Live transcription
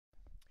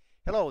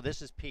Hello,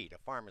 this is Pete, a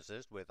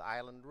pharmacist with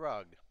Island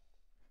Rug.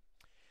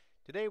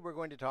 Today we're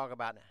going to talk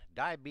about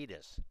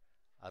diabetes.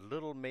 A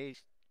little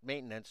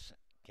maintenance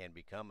can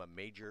become a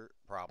major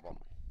problem.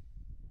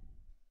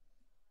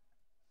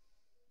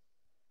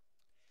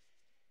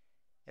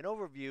 An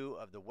overview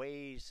of the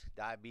ways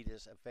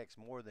diabetes affects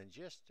more than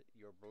just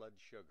your blood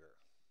sugar.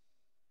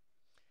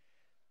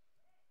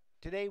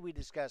 Today we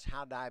discuss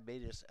how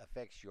diabetes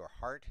affects your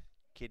heart,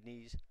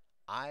 kidneys,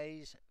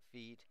 eyes,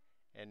 feet,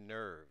 and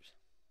nerves.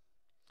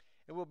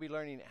 And we'll be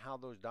learning how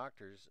those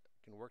doctors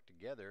can work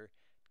together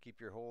to keep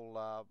your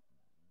whole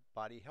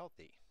body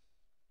healthy.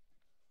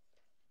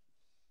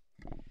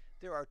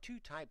 There are two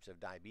types of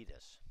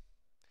diabetes.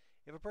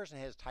 If a person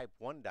has type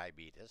 1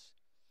 diabetes,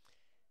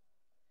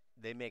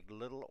 they make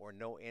little or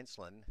no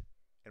insulin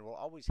and will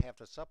always have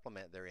to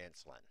supplement their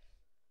insulin.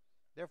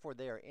 Therefore,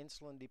 they are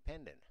insulin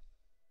dependent.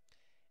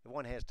 If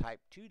one has type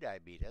 2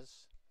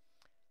 diabetes,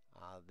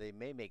 they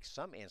may make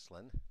some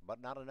insulin,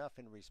 but not enough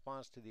in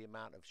response to the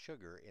amount of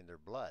sugar in their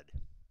blood.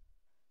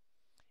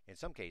 In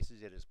some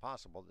cases, it is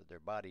possible that their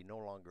body no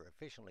longer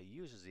efficiently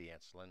uses the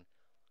insulin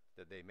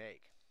that they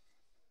make.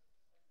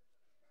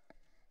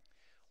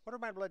 What are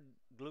my blood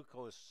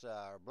glucose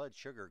or blood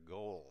sugar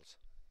goals?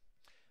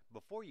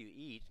 Before you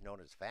eat,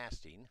 known as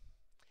fasting,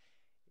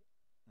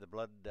 the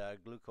blood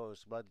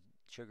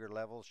sugar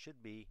levels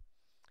should be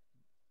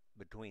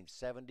between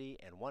 70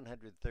 and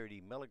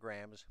 130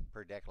 milligrams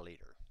per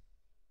deciliter.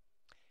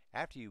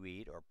 After you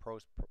eat or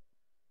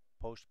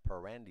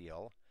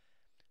postprandial,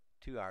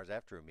 2 hours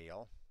after a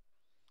meal,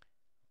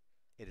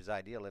 it is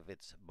ideal if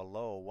it's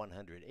below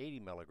 180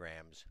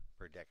 milligrams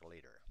per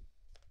deciliter.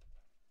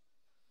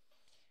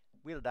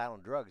 Wheeled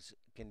island drugs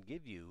can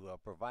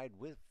provide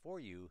for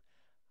you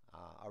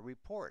a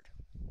report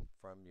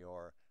from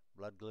your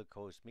blood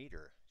glucose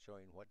meter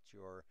showing what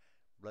your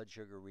blood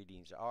sugar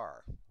readings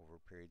are over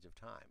periods of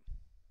time.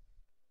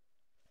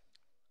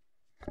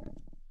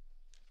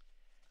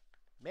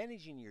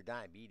 Managing your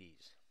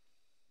diabetes.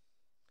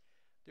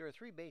 There are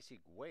three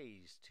basic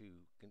ways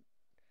to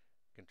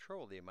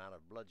control the amount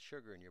of blood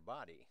sugar in your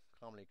body,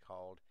 commonly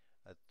called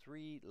a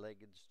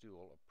three-legged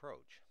stool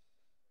approach.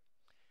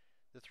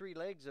 The three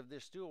legs of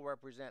this stool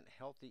represent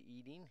healthy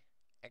eating,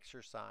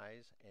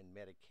 exercise, and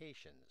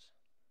medications.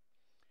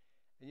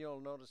 And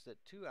you'll notice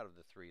that 2 out of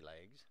the 3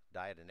 legs,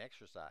 diet and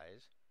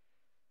exercise,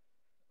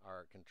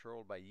 are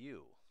controlled by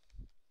you.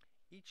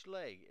 Each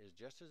leg is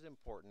just as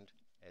important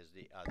as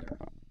the other.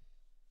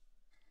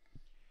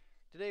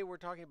 Today we're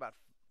talking about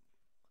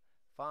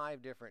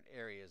 5 different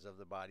areas of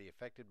the body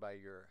affected by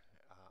your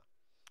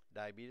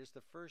diabetes.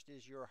 The first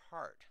is your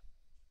heart.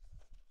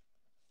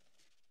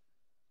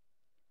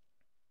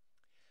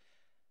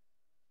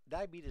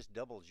 Diabetes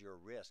doubles your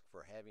risk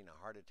for having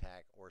a heart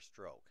attack or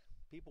stroke.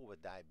 People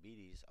with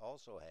diabetes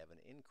also have an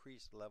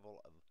increased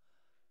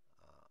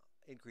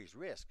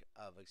risk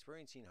of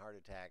experiencing heart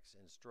attacks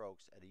and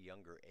strokes at a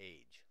younger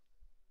age.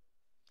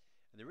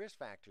 And the risk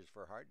factors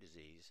for heart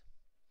disease,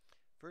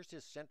 first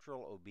is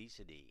central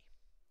obesity.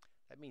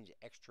 That means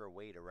extra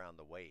weight around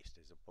the waist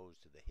as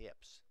opposed to the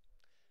hips.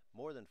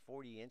 More than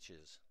 40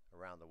 inches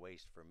around the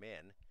waist for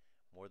men,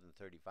 more than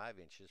 35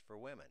 inches for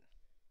women.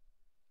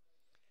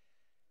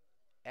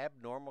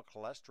 Abnormal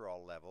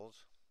cholesterol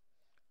levels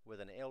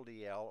with an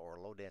LDL or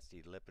low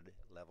density lipid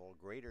level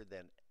greater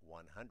than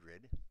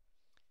 100,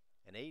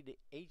 an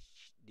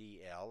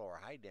HDL or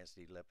high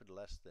density lipid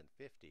less than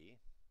 50,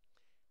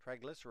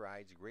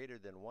 triglycerides greater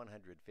than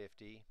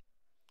 150,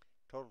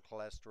 total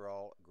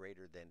cholesterol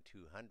greater than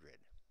 200.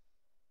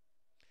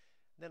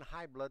 Then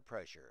high blood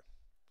pressure.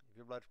 If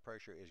your blood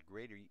pressure is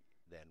greater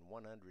than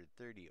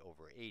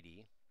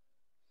 130/80,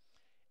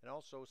 and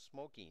also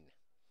smoking.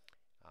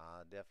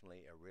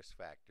 Definitely a risk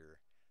factor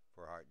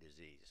for heart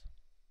disease.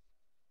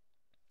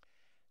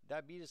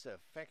 Diabetes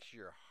affects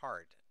your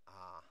heart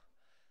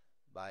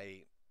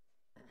by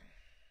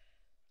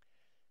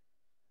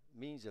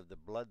means of the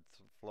blood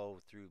flow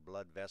through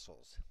blood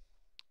vessels.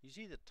 You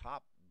see the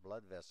top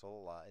blood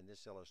vessel in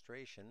this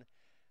illustration.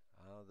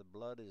 The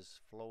blood is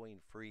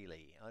flowing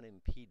freely,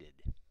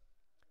 unimpeded.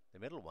 The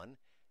middle one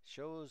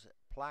shows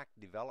plaque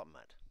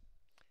development.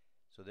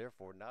 So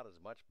therefore, not as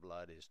much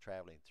blood is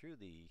traveling through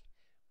the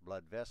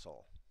blood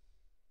vessel.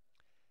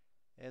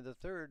 And the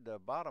third,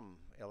 bottom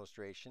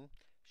illustration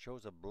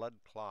shows a blood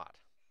clot.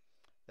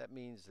 That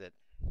means that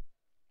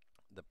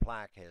the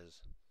plaque has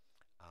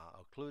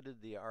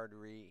occluded the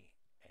artery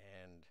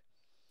and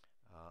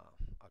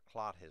a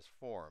clot has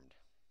formed.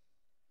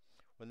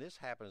 When this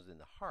happens in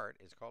the heart,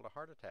 it's called a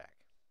heart attack.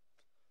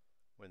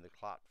 When the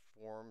clot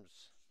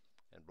forms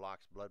and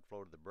blocks blood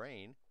flow to the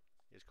brain,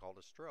 it's called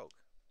a stroke.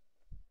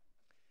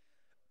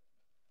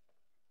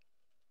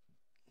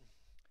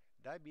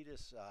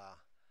 Diabetes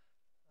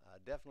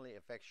definitely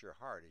affects your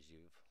heart, as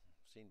you've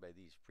seen by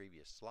these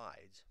previous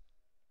slides.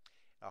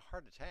 A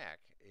heart attack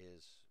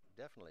is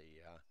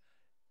definitely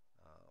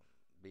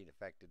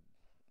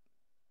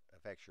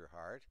affects your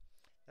heart.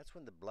 That's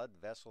when the blood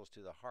vessels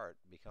to the heart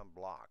become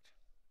blocked.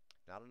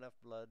 Not enough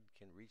blood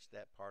can reach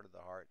that part of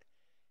the heart,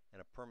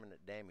 and a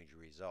permanent damage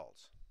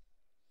results.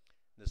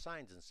 The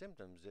signs and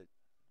symptoms that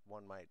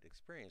one might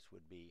experience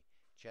would be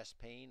chest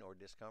pain or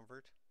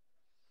discomfort,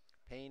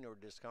 pain or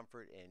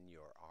discomfort in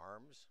your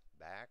arms,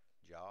 back,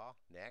 jaw,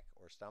 neck,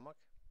 or stomach,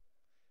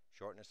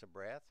 shortness of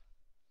breath,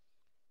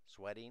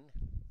 sweating,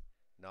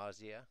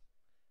 nausea,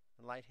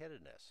 and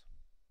lightheadedness.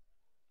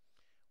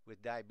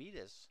 With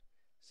diabetes,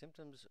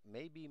 symptoms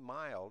may be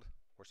mild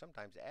or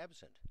sometimes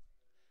absent.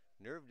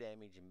 Nerve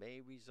damage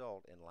may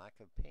result in lack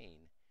of pain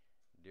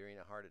during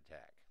a heart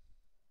attack.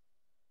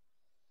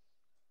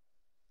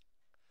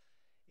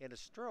 In a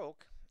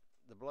stroke,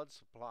 the blood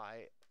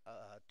supply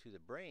to the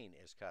brain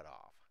is cut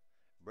off.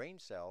 Brain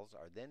cells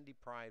are then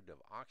deprived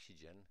of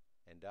oxygen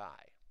and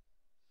die.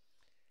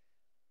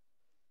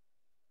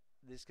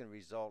 This can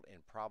result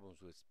in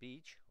problems with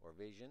speech or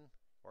vision,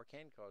 or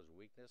can cause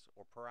weakness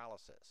or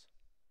paralysis.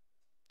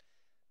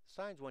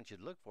 Signs one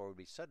should look for would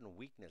be sudden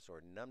weakness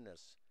or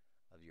numbness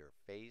of your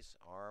face,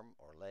 arm,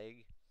 or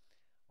leg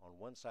on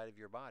one side of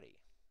your body,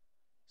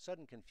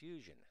 sudden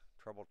confusion,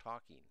 trouble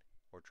talking,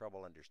 or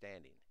trouble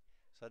understanding,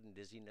 sudden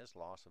dizziness,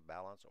 loss of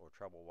balance, or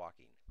trouble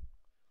walking,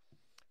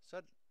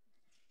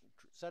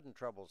 sudden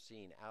trouble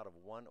seeing out of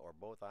one or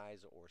both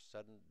eyes, or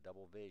sudden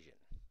double vision,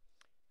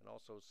 and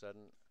also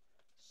sudden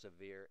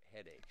severe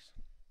headaches.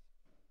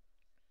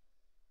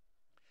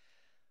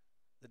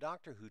 The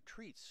doctor who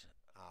treats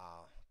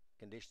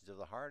conditions of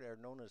the heart are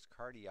known as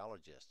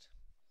cardiologists.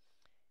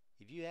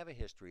 If you have a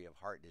history of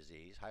heart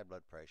disease, high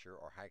blood pressure,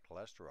 or high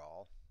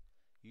cholesterol,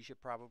 you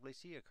should probably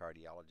see a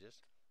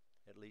cardiologist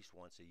at least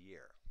once a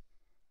year.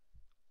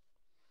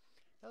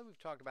 Now that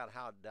we've talked about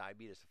how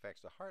diabetes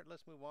affects the heart,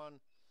 let's move on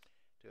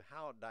to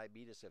how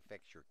diabetes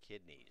affects your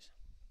kidneys.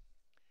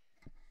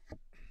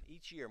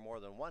 Each year,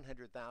 more than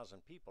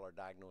 100,000 people are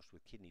diagnosed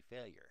with kidney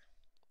failure.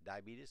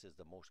 Diabetes is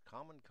the most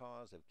common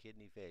cause of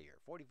kidney failure,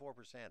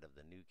 44% of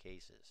the new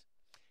cases.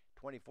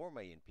 24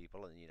 million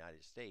people in the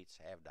United States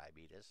have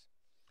diabetes.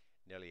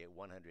 Nearly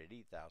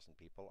 180,000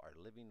 people are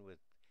living with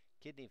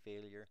kidney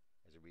failure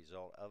as a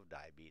result of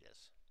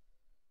diabetes.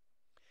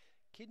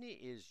 Kidney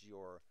is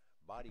your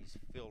body's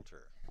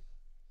filter.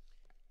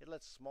 It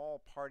lets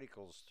small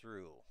particles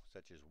through,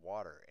 such as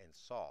water and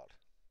salt,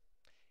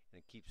 and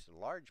it keeps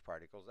large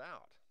particles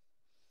out,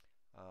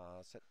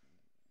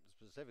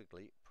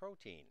 specifically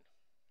protein.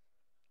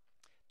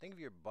 Think of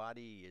your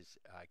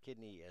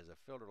kidney as a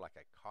filter, like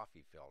a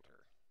coffee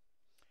filter.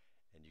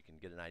 And you can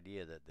get an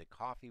idea that the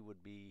coffee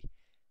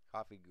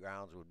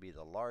grounds would be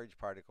the large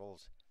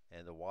particles,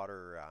 and the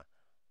water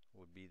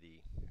would be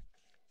the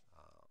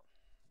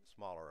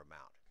smaller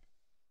amount.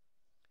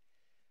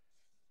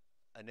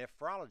 A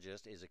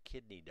nephrologist is a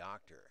kidney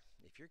doctor.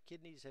 If your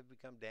kidneys have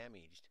become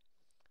damaged,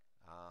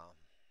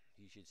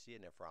 you should see a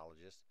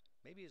nephrologist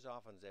maybe as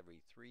often as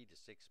every 3 to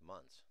 6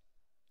 months.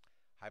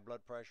 High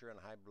blood pressure and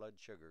high blood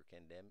sugar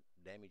can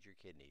damage your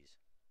kidneys,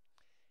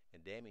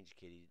 and damaged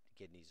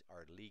kidneys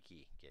are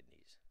leaky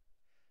kidneys.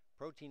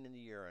 Protein in the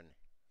urine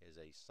is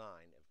a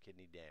sign of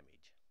kidney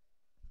damage.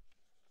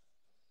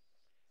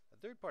 A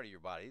third part of your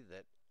body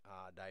that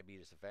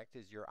diabetes affects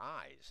is your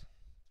eyes.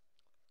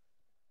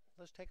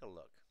 Let's take a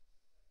look.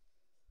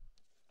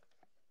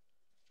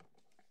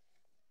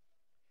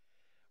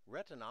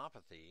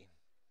 Retinopathy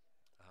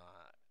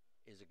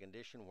is a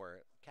condition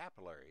where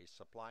capillaries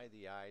supply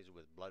the eyes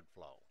with blood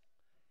flow.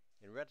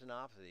 In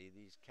retinopathy,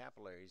 these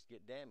capillaries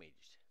get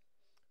damaged.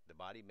 The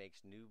body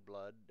makes new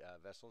blood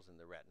vessels in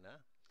the retina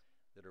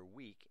that are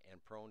weak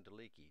and prone to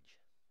leakage.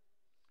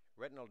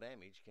 Retinal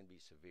damage can be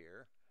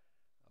severe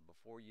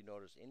before you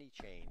notice any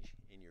change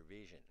in your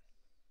vision.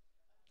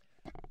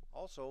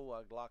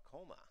 Also,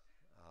 glaucoma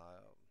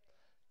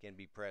can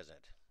be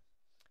present.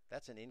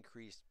 That's an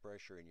increased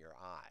pressure in your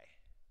eye.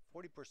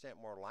 40%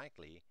 more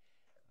likely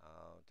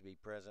to be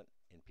present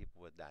in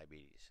people with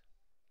diabetes.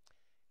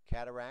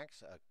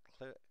 Cataracts,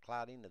 a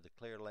clouding of the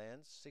clear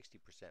lens, 60%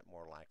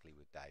 more likely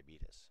with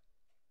diabetes.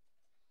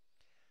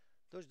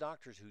 Those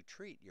doctors who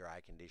treat your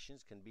eye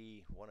conditions can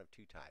be one of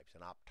two types: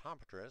 an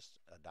optometrist,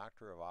 a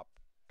doctor of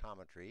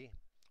optometry,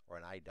 or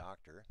an eye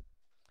doctor,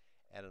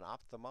 and an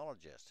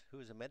ophthalmologist, who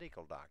is a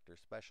medical doctor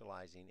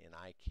specializing in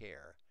eye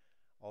care,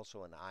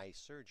 also an eye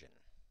surgeon.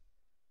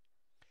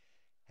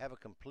 Have a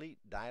complete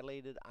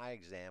dilated eye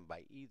exam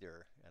by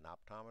either an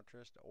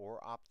optometrist or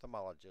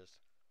ophthalmologist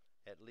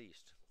at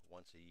least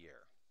once a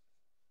year.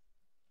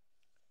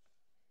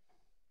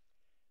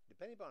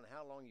 Depending upon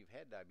how long you've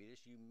had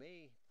diabetes, you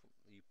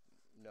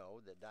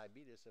know that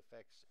diabetes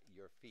affects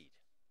your feet.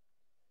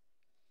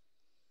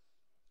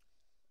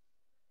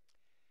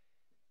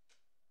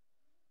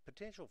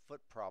 Potential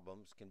foot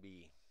problems can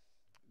be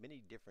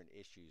many different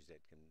issues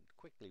that can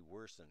quickly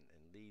worsen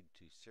and lead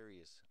to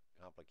serious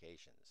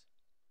complications.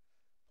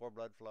 Poor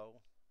blood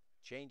flow,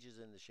 changes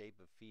in the shape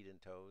of feet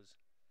and toes,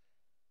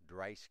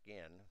 dry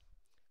skin,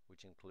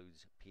 which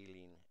includes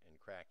peeling and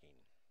cracking.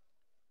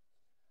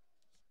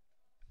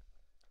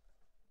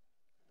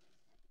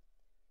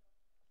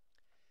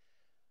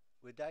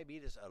 With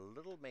diabetes, a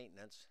little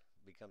maintenance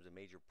becomes a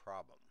major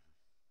problem.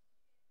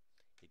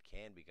 It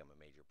can become a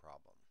major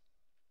problem.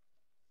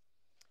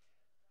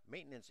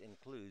 Maintenance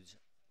includes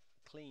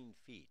clean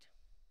feet.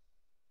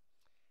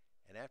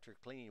 And after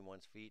cleaning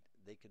one's feet,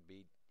 they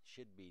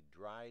should be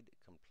dried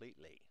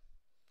completely.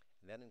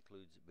 And that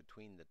includes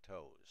between the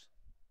toes.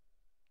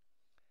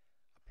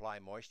 Apply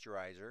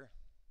moisturizer,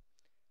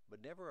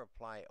 but never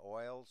apply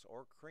oils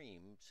or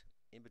creams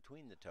in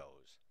between the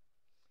toes.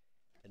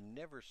 And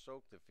never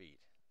soak the feet,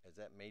 as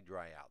that may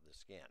dry out the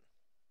skin.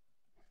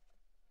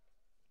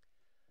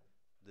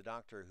 The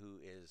doctor who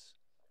is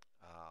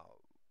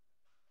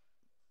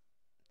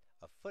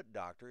a foot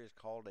doctor is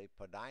called a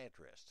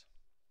podiatrist.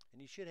 And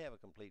you should have a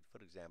complete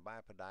foot exam by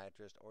a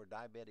podiatrist or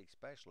diabetic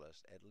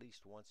specialist at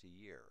least once a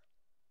year.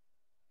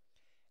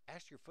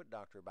 Ask your foot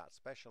doctor about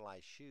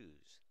specialized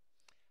shoes.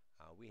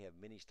 We have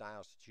many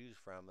styles to choose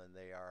from, and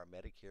they are a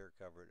Medicare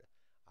covered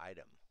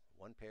item,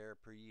 one pair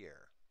per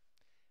year.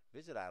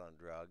 Visit Island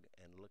Drug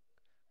and look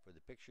for the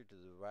picture to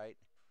the right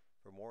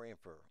for more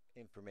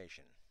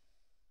information.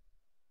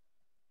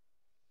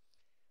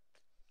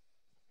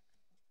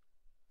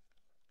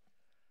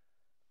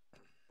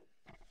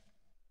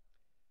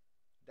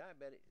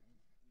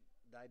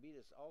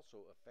 Diabetes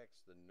also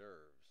affects the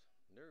nerves.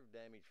 Nerve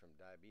damage from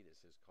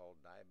diabetes is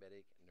called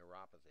diabetic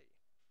neuropathy.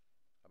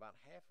 About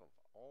half of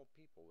all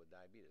people with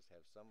diabetes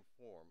have some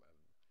form of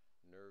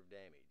nerve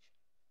damage.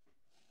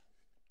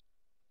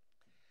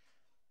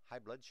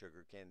 High blood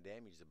sugar can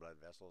damage the blood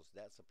vessels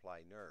that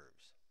supply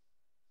nerves.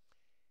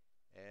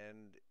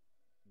 And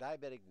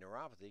diabetic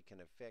neuropathy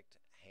can affect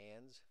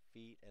hands,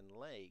 feet, and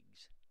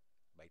legs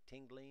by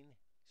tingling,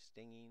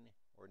 stinging,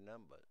 or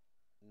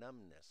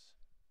numbness.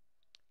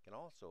 It can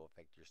also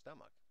affect your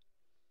stomach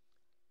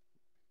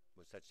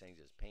with such things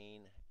as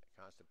pain,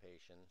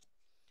 constipation,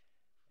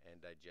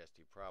 and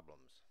digestive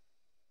problems.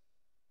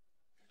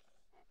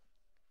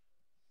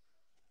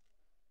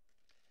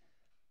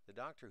 The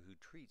doctor who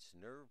treats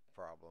nerve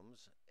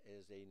problems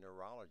is a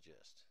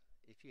neurologist.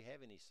 If you have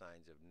any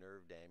signs of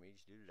nerve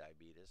damage due to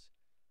diabetes,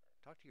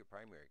 talk to your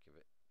primary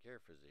care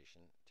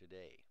physician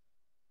today.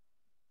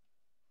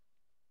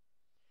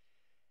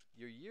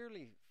 Your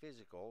yearly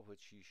physical,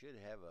 which you should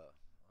have a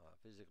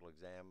physical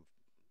exam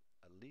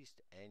at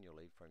least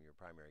annually from your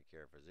primary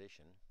care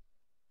physician,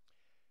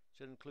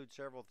 should include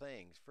several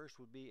things. First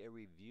would be a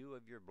review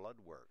of your blood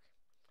work,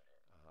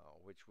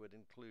 which would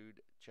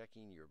include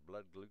checking your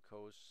blood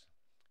glucose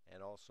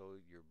and also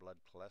your blood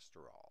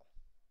cholesterol.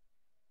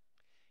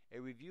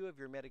 A review of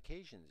your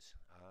medications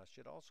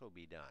should also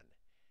be done,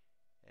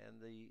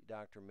 and the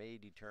doctor may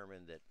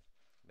determine that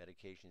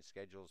medication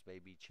schedules may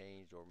be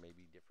changed or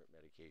maybe different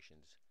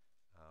medications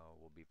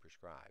will be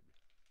prescribed.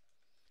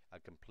 A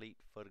complete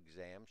foot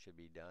exam should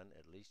be done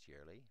at least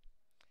yearly,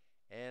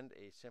 and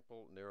a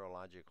simple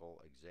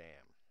neurological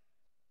exam.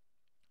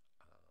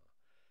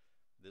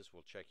 This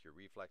will check your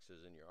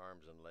reflexes in your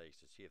arms and legs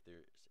to see if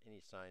there's any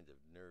signs of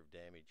nerve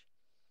damage,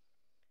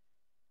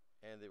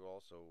 and they will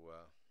also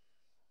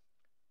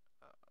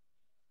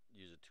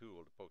use a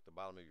tool to poke the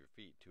bottom of your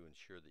feet to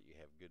ensure that you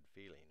have good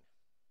feeling.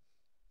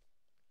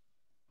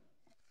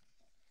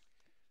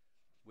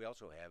 We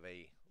also have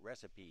a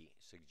recipe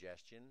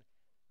suggestion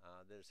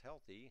that is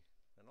healthy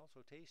and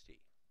also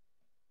tasty.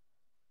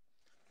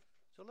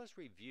 So let's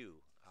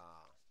review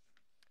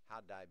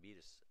how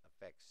diabetes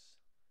affects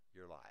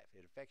your life.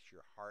 It affects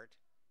your heart,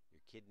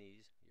 your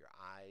kidneys, your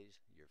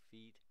eyes, your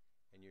feet,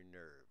 and your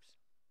nerves.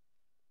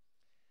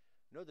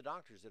 Know the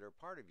doctors that are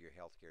part of your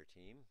healthcare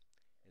team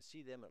and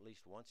see them at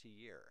least once a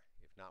year,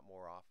 if not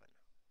more often.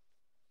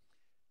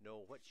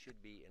 Know what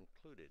should be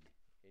included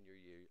in your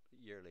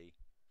yearly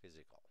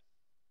physical.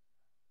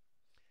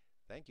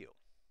 Thank you.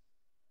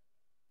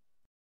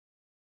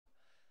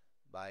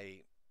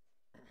 By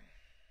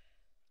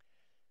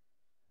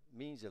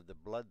means of the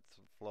blood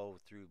flow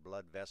through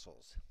blood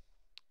vessels.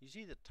 You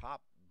see the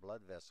top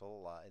blood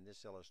vessel in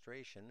this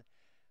illustration,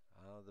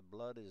 the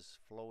blood is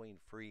flowing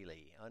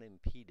freely,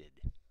 unimpeded.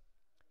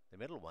 The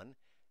middle one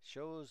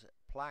shows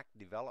plaque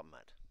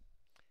development,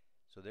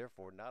 so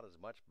therefore not as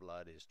much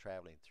blood is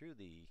traveling through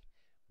the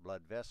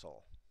blood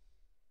vessel.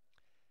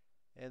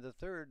 And the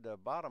third,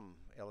 bottom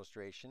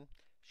illustration,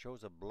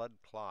 shows a blood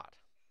clot.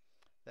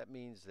 That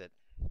means that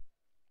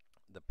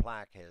the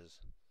plaque has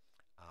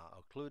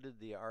occluded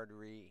the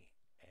artery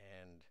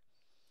and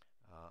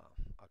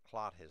a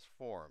clot has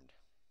formed.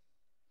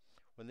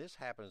 When this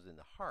happens in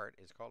the heart,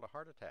 it's called a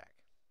heart attack.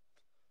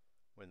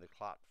 When the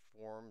clot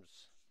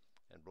forms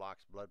and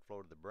blocks blood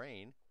flow to the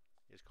brain,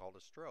 it's called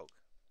a stroke.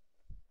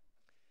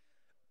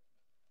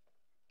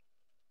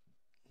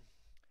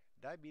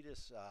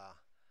 Diabetes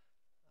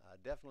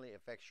definitely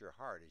affects your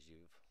heart, as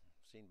you've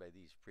seen by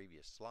these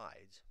previous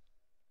slides.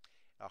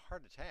 A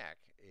heart attack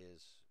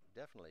is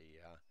definitely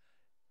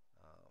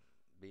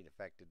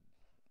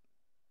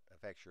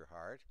affects your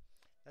heart.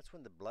 That's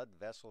when the blood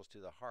vessels to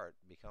the heart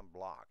become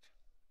blocked.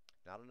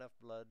 Not enough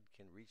blood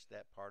can reach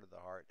that part of the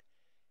heart,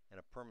 and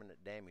a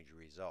permanent damage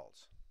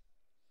results.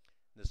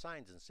 The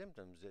signs and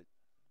symptoms that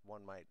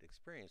one might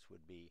experience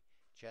would be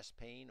chest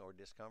pain or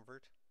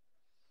discomfort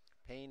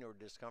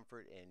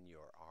in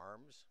your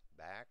arms,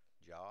 back,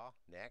 jaw,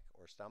 neck,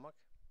 or stomach,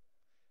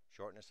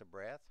 shortness of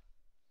breath,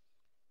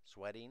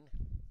 sweating,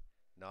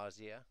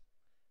 nausea,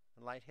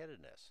 and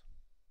lightheadedness.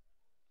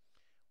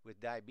 With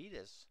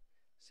diabetes,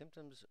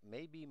 symptoms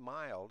may be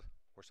mild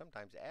or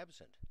sometimes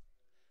absent.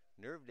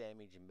 Nerve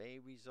damage may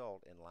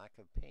result in lack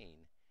of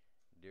pain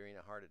during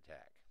a heart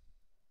attack.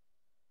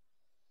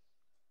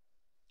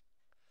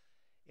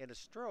 In a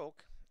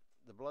stroke,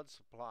 the blood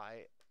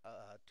supply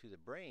to the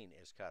brain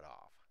is cut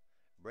off.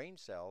 Brain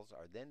cells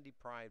are then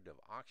deprived of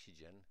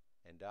oxygen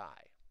and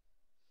die.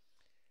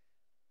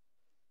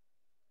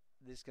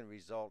 This can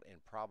result in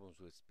problems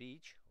with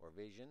speech or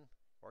vision,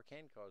 or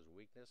can cause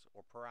weakness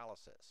or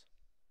paralysis.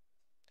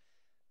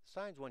 The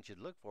signs one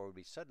should look for would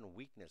be sudden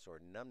weakness or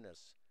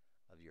numbness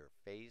of your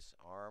face,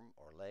 arm,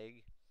 or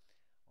leg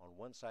on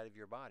one side of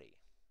your body,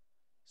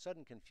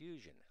 sudden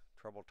confusion,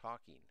 trouble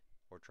talking,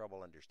 or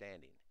trouble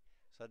understanding,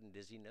 sudden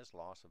dizziness,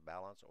 loss of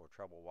balance, or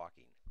trouble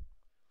walking,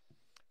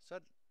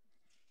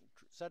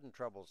 sudden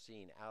trouble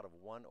seeing out of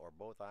one or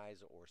both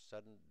eyes, or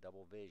sudden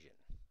double vision,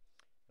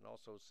 and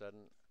also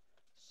sudden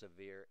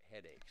severe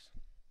headaches.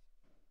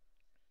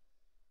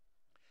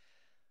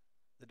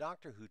 The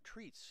doctor who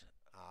treats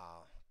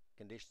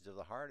conditions of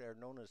the heart are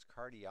known as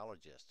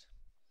cardiologists.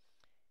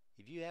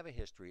 If you have a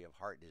history of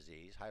heart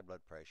disease, high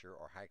blood pressure,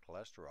 or high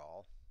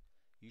cholesterol,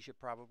 you should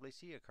probably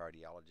see a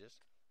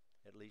cardiologist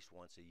at least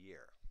once a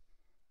year.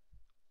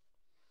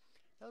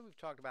 Now that we've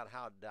talked about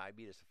how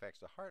diabetes affects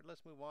the heart,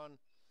 let's move on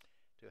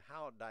to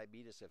how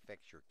diabetes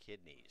affects your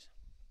kidneys.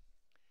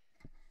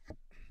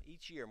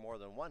 Each year, more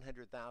than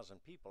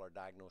 100,000 people are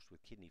diagnosed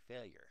with kidney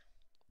failure.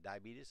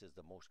 Diabetes is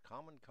the most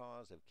common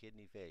cause of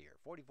kidney failure,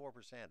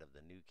 44% of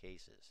the new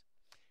cases.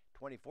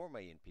 24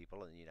 million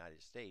people in the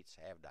United States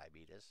have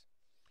diabetes.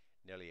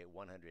 Nearly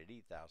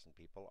 180,000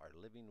 people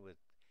are living with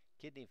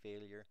kidney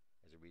failure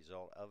as a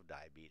result of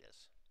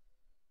diabetes.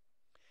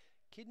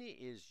 Kidney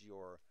is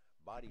your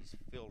body's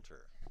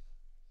filter.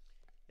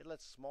 It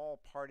lets small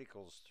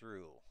particles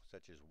through,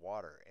 such as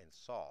water and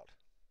salt,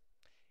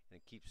 and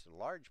it keeps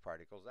large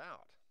particles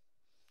out,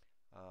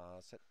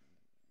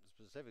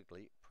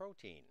 specifically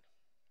protein.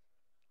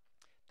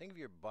 Think of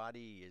your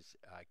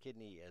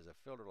kidney as a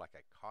filter, like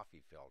a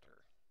coffee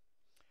filter.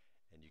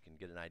 And you can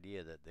get an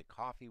idea that the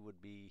coffee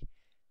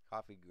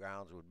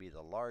grounds would be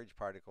the large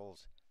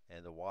particles,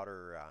 and the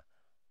water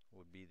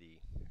would be the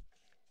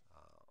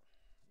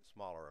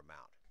smaller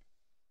amount.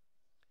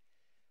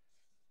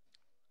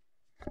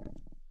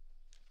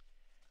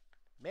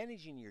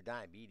 Managing your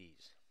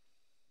diabetes.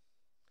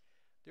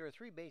 There are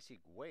three basic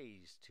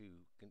ways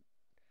to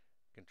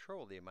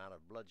control the amount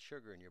of blood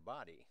sugar in your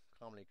body,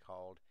 commonly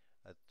called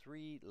a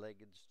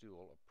three-legged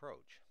stool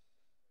approach.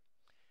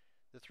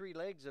 The three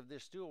legs of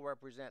this stool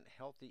represent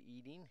healthy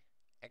eating,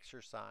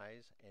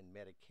 exercise, and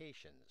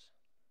medications.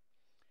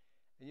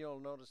 And you'll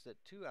notice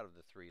that 2 out of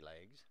the 3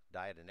 legs,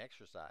 diet and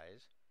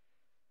exercise,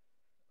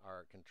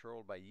 are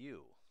controlled by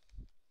you.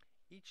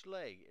 Each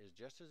leg is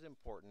just as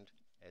important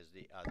as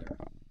the other.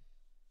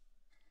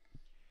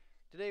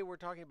 Today we're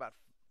talking about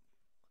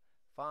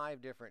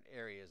 5 different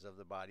areas of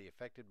the body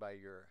affected by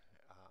your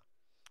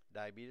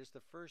diabetes. The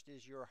first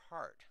is your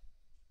heart.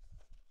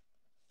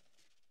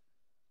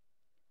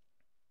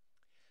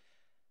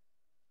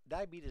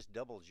 Diabetes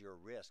doubles your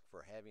risk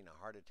for having a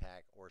heart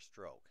attack or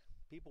stroke.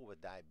 People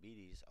with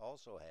diabetes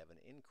also have an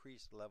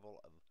increased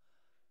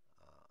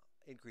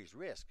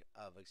risk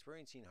of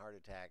experiencing heart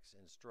attacks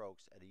and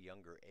strokes at a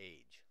younger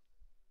age.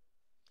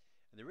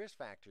 And the risk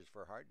factors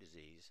for heart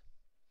disease: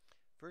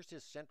 first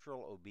is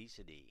central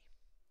obesity.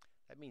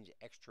 That means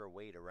extra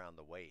weight around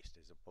the waist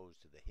as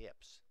opposed to the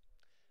hips.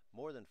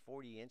 More than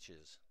 40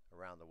 inches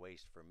around the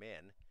waist for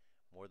men,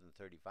 more than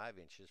 35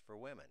 inches for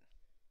women.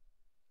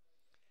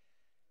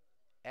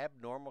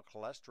 Abnormal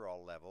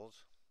cholesterol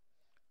levels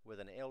with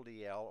an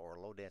LDL or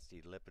low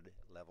density lipid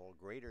level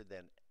greater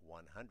than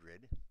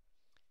 100,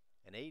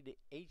 an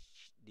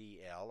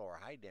HDL or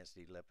high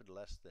density lipid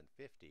less than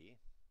 50,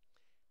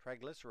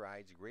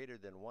 triglycerides greater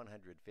than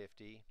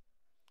 150,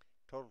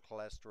 total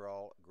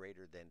cholesterol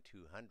greater than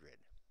 200.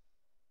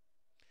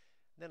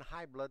 Then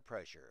high blood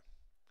pressure.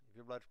 If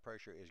your blood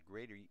pressure is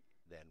greater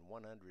than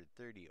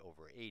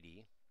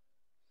 130/80,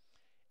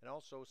 and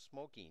also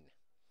smoking,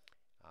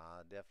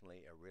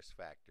 definitely a risk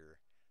factor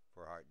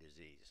for heart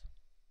disease.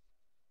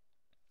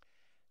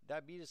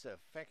 Diabetes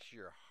affects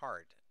your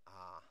heart.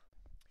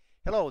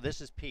 Hello,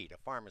 this is Pete, a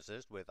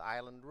pharmacist with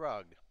Island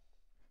Rug.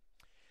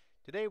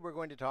 Today we're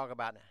going to talk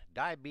about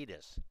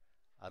diabetes.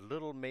 A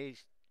little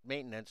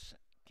maintenance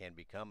can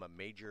become a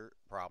major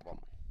problem.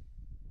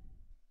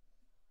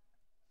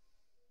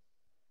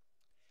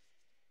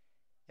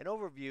 An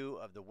overview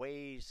of the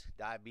ways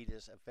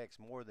diabetes affects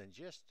more than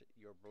just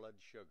your blood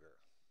sugar.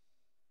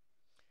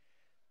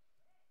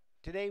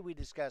 Today we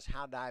discuss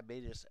how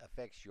diabetes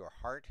affects your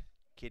heart,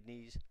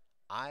 kidneys,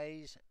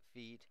 eyes,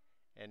 feet,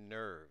 and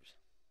nerves.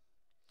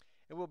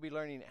 And we'll be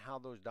learning how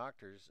those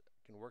doctors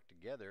can work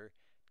together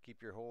to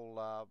keep your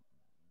whole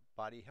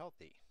body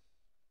healthy.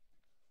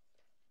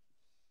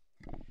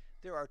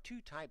 There are 2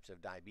 types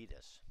of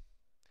diabetes.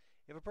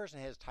 If a person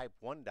has type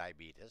 1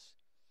 diabetes,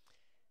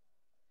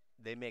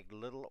 they make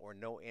little or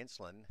no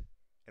insulin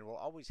and will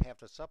always have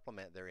to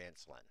supplement their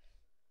insulin.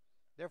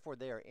 Therefore,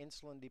 they are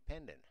insulin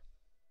dependent.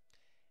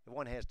 If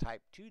one has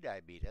type 2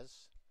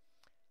 diabetes,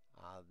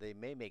 they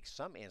may make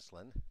some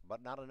insulin,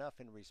 but not enough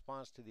in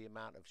response to the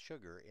amount of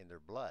sugar in their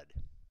blood.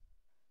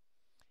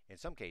 In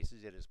some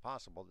cases, it is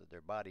possible that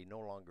their body no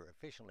longer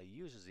efficiently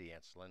uses the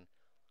insulin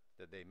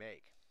that they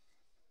make.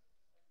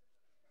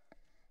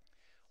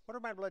 What are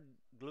my blood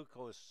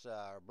glucose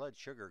or blood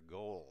sugar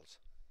goals?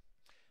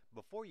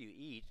 Before you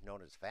eat,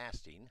 known as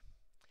fasting,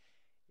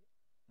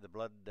 the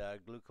blood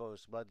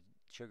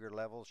sugar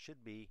levels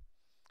should be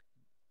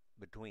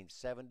between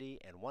 70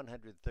 and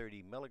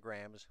 130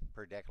 milligrams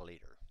per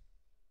deciliter.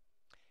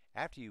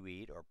 After you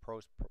eat or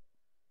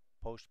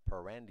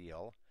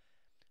postprandial,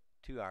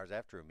 2 hours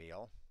after a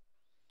meal,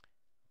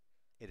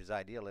 it is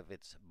ideal if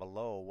it's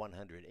below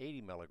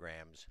 180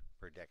 milligrams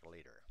per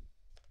deciliter.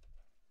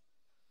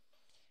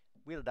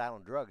 Wheeler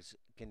Dylon drugs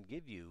can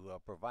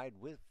provide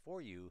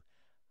for you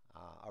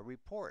a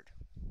report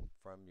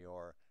from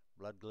your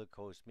blood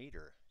glucose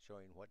meter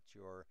showing what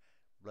your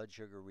blood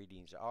sugar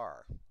readings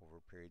are over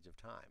periods of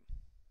time.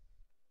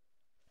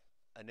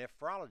 A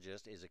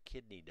nephrologist is a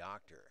kidney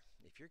doctor.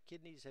 If your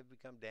kidneys have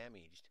become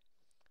damaged,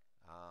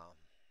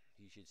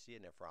 you should see a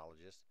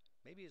nephrologist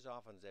maybe as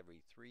often as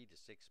every 3 to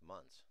 6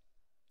 months.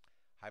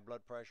 High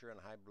blood pressure and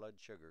high blood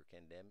sugar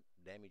can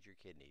damage your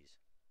kidneys,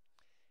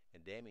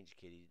 and damaged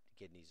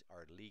kidneys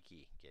are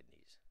leaky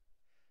kidneys.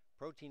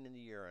 Protein in the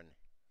urine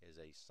is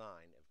a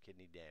sign of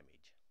kidney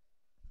damage.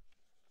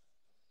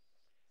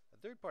 A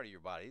third part of your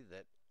body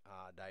that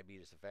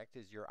diabetes affects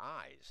is your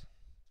eyes.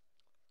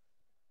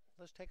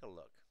 Let's take a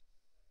look.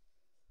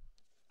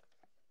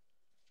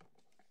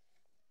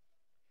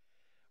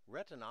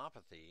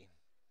 Retinopathy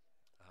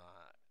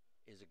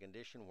is a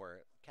condition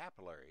where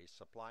capillaries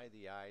supply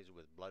the eyes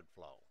with blood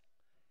flow.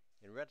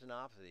 In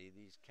retinopathy,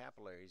 these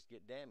capillaries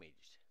get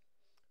damaged.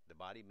 The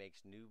body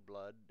makes new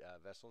blood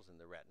vessels in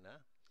the retina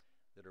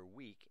that are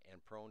weak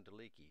and prone to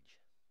leakage.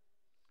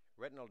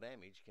 Retinal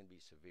damage can be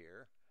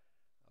severe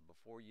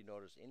before you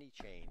notice any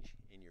change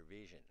in your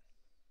vision.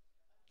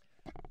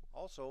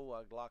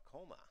 Also,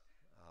 glaucoma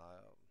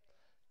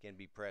can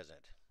be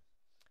present.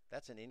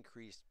 That's an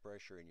increased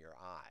pressure in your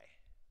eye.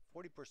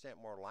 40%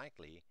 more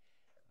likely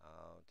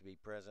to be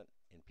present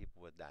in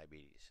people with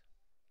diabetes.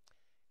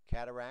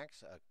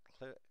 Cataracts, a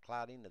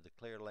clouding of the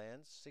clear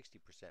lens,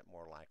 60%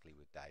 more likely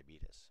with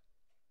diabetes.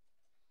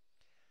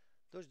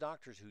 Those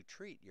doctors who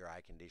treat your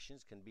eye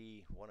conditions can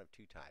be one of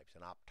two types: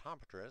 an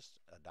optometrist,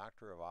 a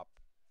doctor of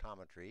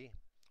optometry,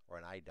 or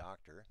an eye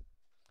doctor,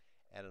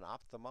 and an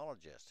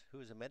ophthalmologist, who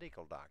is a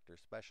medical doctor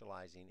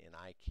specializing in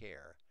eye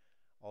care,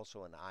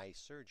 also an eye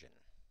surgeon.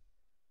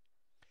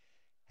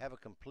 Have a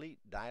complete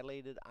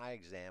dilated eye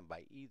exam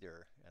by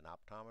either an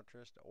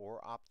optometrist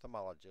or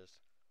ophthalmologist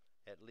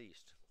at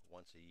least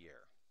once a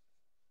year.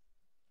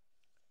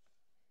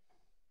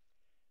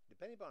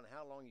 Depending upon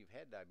how long you've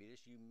had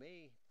diabetes, you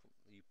may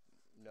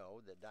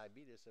know that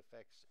diabetes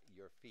affects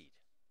your feet.